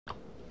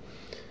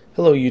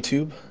Hello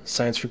YouTube,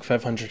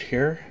 ScienceFreak500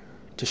 here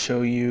to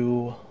show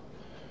you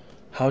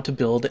how to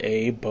build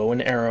a bow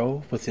and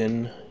arrow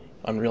within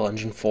Unreal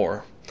Engine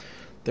 4.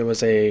 There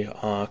was a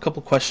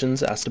couple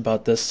questions asked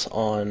about this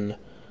on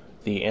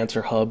the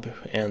Answer Hub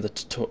and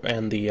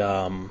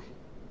the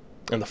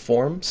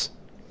forums,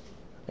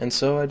 and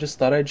so I just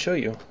thought I'd show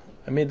you.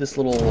 I made this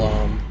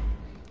little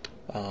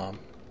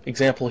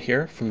example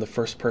here from the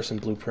first-person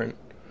blueprint,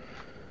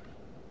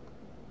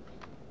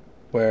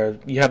 where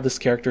you have this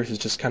character who's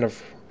just kind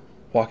of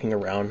walking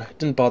around. I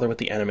didn't bother with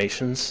the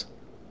animations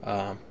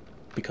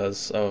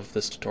because of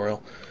this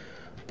tutorial,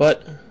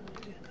 but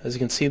as you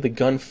can see, the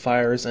gun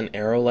fires an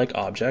arrow-like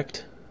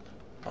object,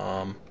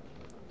 and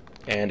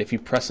if you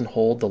press and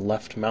hold the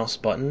left mouse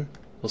button,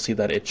 you'll see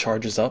that it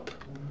charges up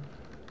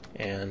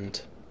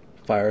and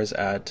fires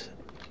at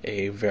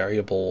a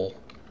variable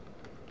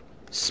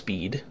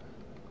speed.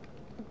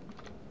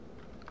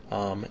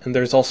 And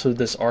there's also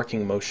this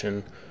arcing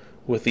motion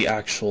with the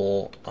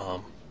actual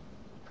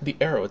the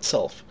arrow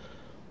itself.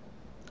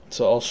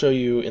 So I'll show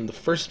you in the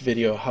first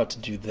video how to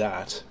do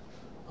that,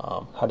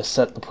 how to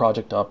set the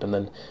project up, and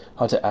then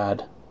how to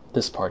add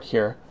this part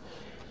here.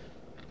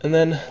 And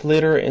then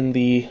later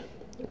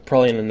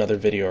probably in another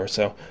video or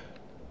so,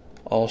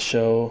 I'll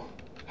show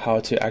how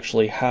to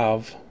actually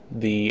have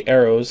the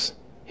arrows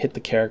hit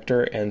the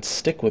character and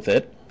stick with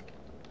it,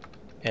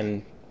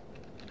 and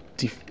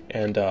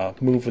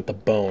move with the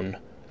bone.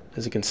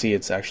 As you can see,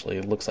 it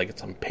looks like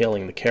it's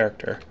impaling the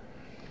character.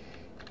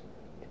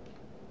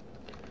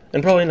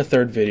 And probably in a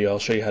third video, I'll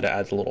show you how to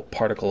add the little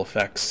particle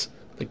effects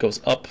that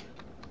goes up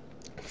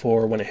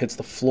for when it hits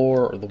the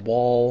floor or the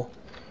wall,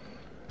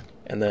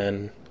 and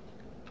then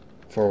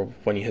for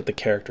when you hit the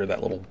character,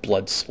 that little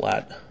blood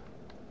splat.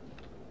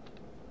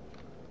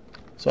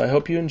 So I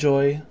hope you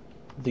enjoy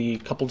the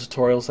couple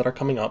tutorials that are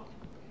coming up,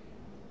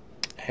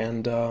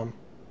 and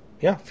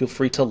yeah, feel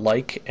free to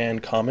like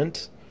and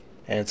comment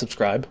and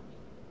subscribe.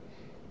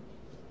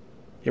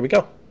 Here we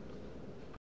go.